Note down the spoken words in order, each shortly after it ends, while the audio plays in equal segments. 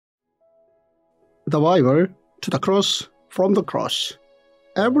The Bible to the cross, from the cross.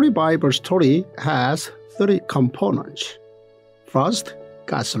 Every Bible story has three components. First,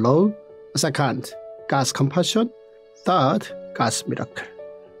 God's law. Second, God's compassion. Third, God's miracle.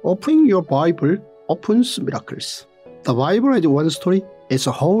 Opening your Bible opens miracles. The Bible as one story is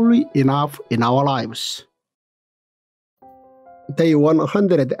wholly enough in our lives. Day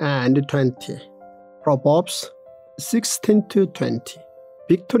 120. Proverbs 16-20.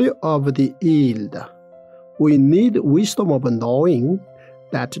 Victory of the yield. We need wisdom of knowing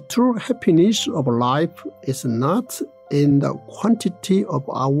that true happiness of life is not in the quantity of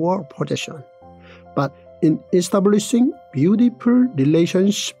our possession, but in establishing beautiful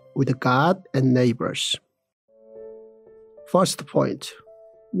relations with God and neighbors. First point.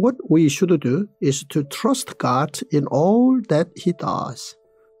 What we should do is to trust God in all that He does.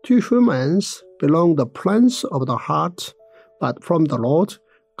 To humans belong the plans of the heart, but from the Lord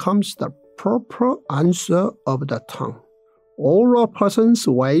comes the proper answer of the tongue. All a person's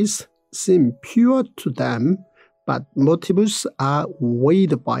ways seem pure to them, but motives are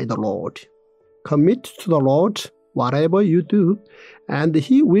weighed by the Lord. Commit to the Lord whatever you do, and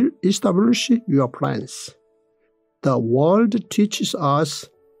He will establish your plans. The world teaches us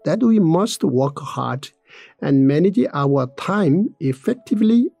that we must work hard and manage our time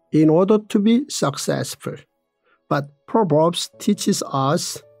effectively in order to be successful. But Proverbs teaches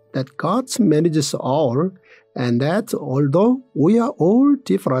us that God manages all, and that although we are all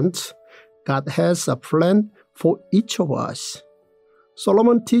different, God has a plan for each of us.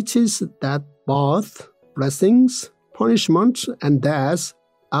 Solomon teaches that both blessings, punishment, and death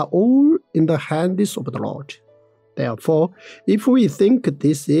are all in the hands of the Lord. Therefore, if we think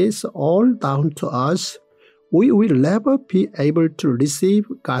this is all down to us, we will never be able to receive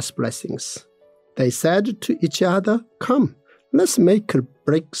God's blessings. They said to each other, "Come, let's make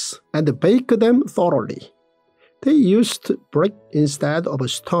bricks and bake them thoroughly." They used brick instead of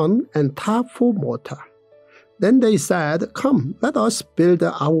stone and tar for mortar. Then they said, "Come, let us build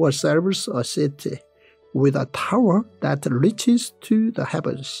ourselves a city with a tower that reaches to the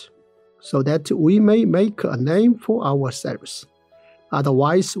heavens, so that we may make a name for ourselves.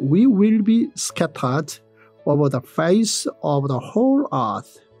 Otherwise we will be scattered over the face of the whole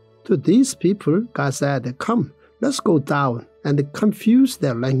earth." To these people, God said, "Come, let's go down and confuse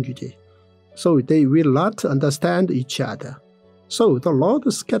their language, so they will not understand each other." So the Lord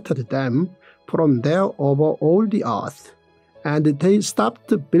scattered them from there over all the earth, and they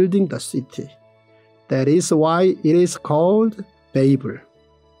stopped building the city. That is why it is called Babel,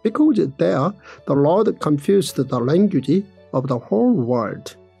 because there the Lord confused the language of the whole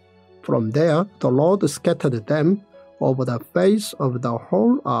world. From there the Lord scattered them over the face of the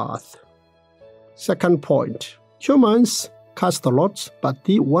whole earth. Second point. Humans cast lots, but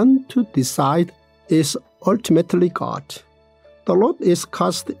the one to decide is ultimately God. The lot is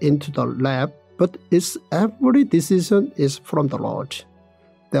cast into the lap, but its every decision is from the Lord.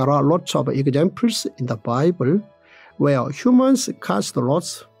 There are lots of examples in the Bible where humans cast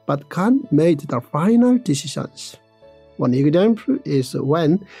lots, but God made the final decisions. One example is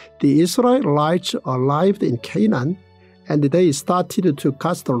when the Israelites arrived in Canaan, and they started to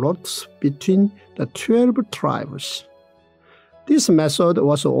cast lots between the 12 tribes. This method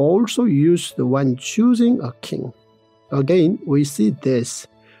was also used when choosing a king. Again, we see this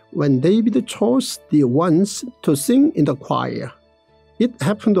when David chose the ones to sing in the choir. It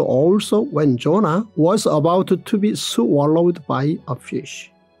happened also when Jonah was about to be swallowed by a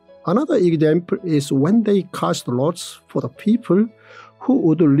fish. Another example is when they cast lots for the people who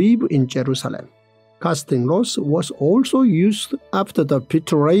would live in Jerusalem. Casting lots was also used after the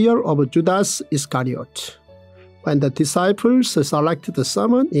betrayal of Judas Iscariot, when the disciples selected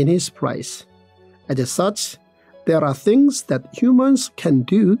someone in his place. As such, there are things that humans can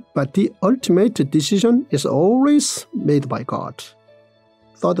do, but the ultimate decision is always made by God.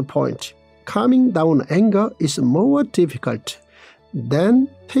 Third point. Calming down anger is more difficult than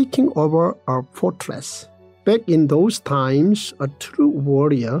taking over a fortress. Back in those times, a true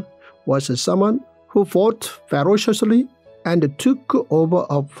warrior was someone who fought ferociously and took over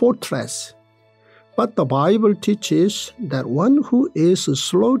a fortress. But the Bible teaches that one who is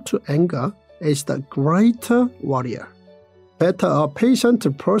slow to anger is the greater warrior. Better a patient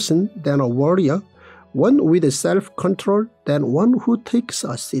person than a warrior, one with self-control than one who takes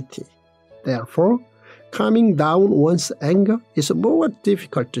a city. Therefore, calming down one's anger is more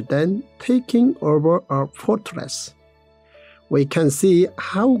difficult than taking over a fortress. We can see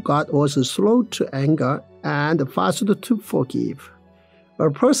how God was slow to anger and fast to forgive. A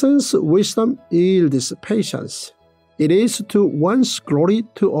person's wisdom yields patience. It is to one's glory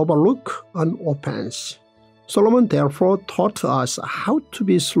to overlook an offense. Solomon therefore taught us how to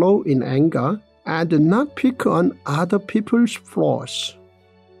be slow in anger and not pick on other people's flaws.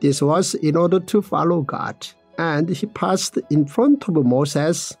 This was in order to follow God, and he passed in front of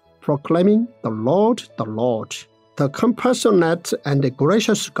Moses, proclaiming, the Lord, the compassionate and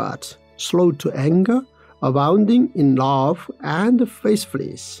gracious God, slow to anger, abounding in love and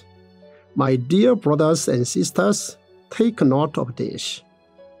faithfulness. My dear brothers and sisters, take note of this.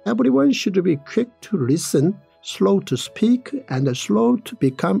 Everyone should be quick to listen, slow to speak, and slow to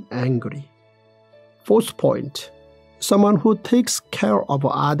become angry. Fourth point, someone who takes care of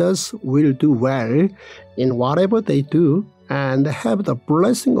others will do well in whatever they do and have the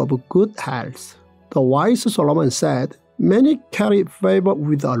blessing of good health. The wise Solomon said, many carry favor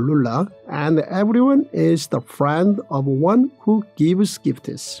with a ruler, and everyone is the friend of one who gives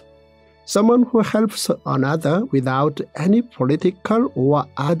gifts. Someone who helps another without any political or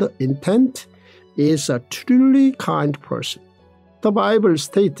other intent is a truly kind person. The Bible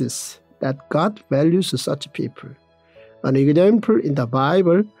states that God values such people. An example in the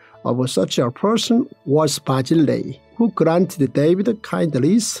Bible of such a person was Barzillai, who granted David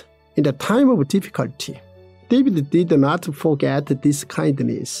kindness in the time of difficulty. David did not forget this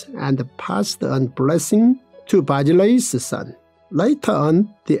kindness and passed on blessing to Barzillai's son. Later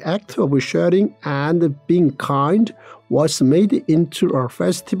on, the act of sharing and being kind was made into a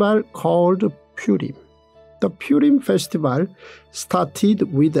festival called Purim. The Purim festival started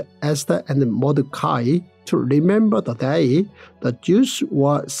with Esther and Mordecai to remember the day the Jews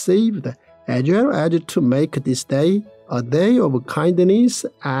were saved, as well as to make this day a day of kindness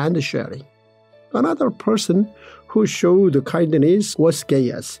and sharing. Another person who showed kindness was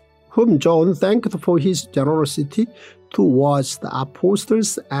Gaius, whom John thanked for his generosity towards the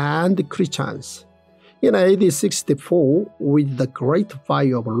apostles and Christians. In AD 64, with the Great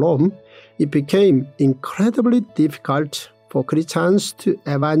Fire of Rome, it became incredibly difficult for Christians to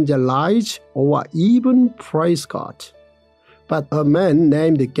evangelize or even praise God. But a man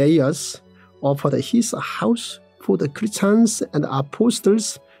named Gaius offered his house for the Christians and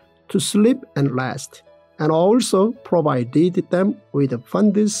apostles to sleep and rest, and also provided them with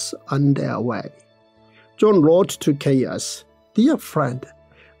funds on their way. John wrote to Gaius, Dear friend,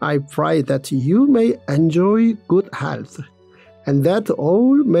 I pray that you may enjoy good health, and that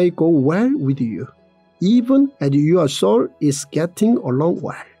all may go well with you, even as your soul is getting along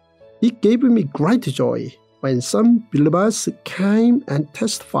well. It gave me great joy when some believers came and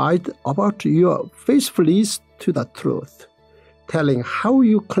testified about your faithfulness to the truth, telling how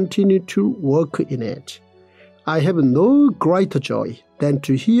you continue to work in it. I have no greater joy than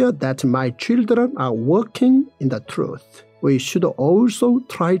to hear that my children are working in the truth. We should also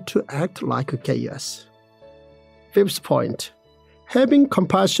try to act like Gaius. Fifth point, having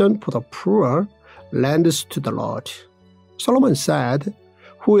compassion for the poor lends to the Lord. Solomon said,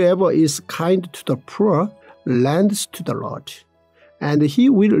 whoever is kind to the poor lends to the Lord, and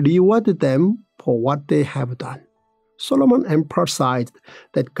he will reward them for what they have done. Solomon emphasized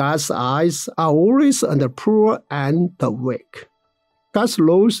that God's eyes are always on the poor and the weak. God's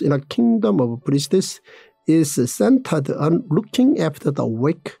laws in a kingdom of priests is centered on looking after the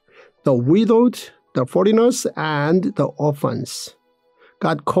weak, the widowed, the foreigners, and the orphans.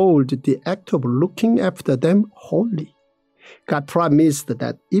 God called the act of looking after them holy. God promised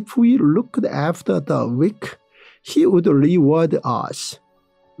that if we looked after the weak, He would reward us.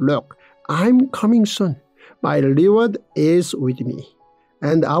 Look, I'm coming soon. My reward is with me,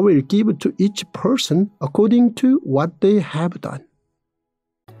 and I will give to each person according to what they have done.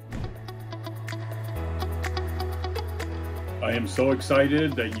 I am so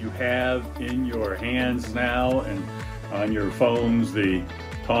excited that you have in your hands now and on your phones the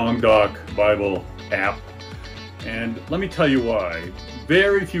Tongdok Bible App. And let me tell you why.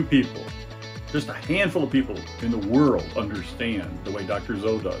 Very few people, just a handful of people in the world understand the way Dr.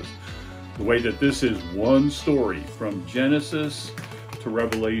 Byoungho does. The way that this is one story from Genesis to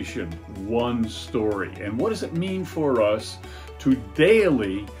Revelation, one story. And what does it mean for us to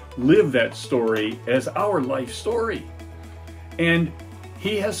daily live that story as our life story? And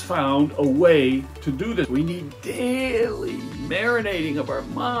he has found a way to do this. We need daily marinating of our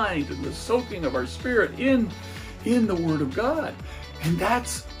mind and the soaking of our spirit in the Word of God. And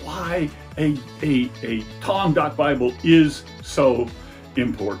that's why a Tongdok Bible is so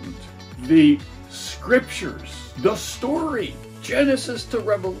important. The scriptures, the story, Genesis to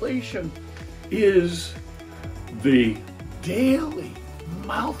Revelation, is the daily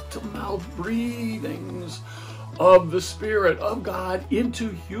mouth-to-mouth breathings of the Spirit of God into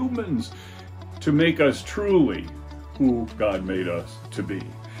humans to make us truly who God made us to be.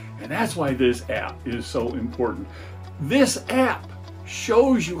 And that's why this app is so important. This app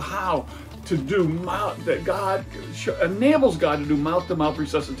shows you how to do enables God to do mouth-to-mouth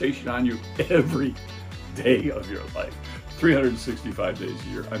resuscitation on you every day of your life, 365 days a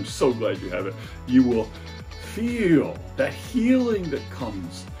year. I'm so glad you have it. You will feel that healing that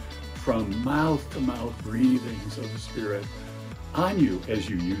comes from mouth-to-mouth breathings of the Spirit on you as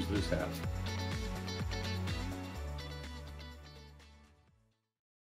you use this app.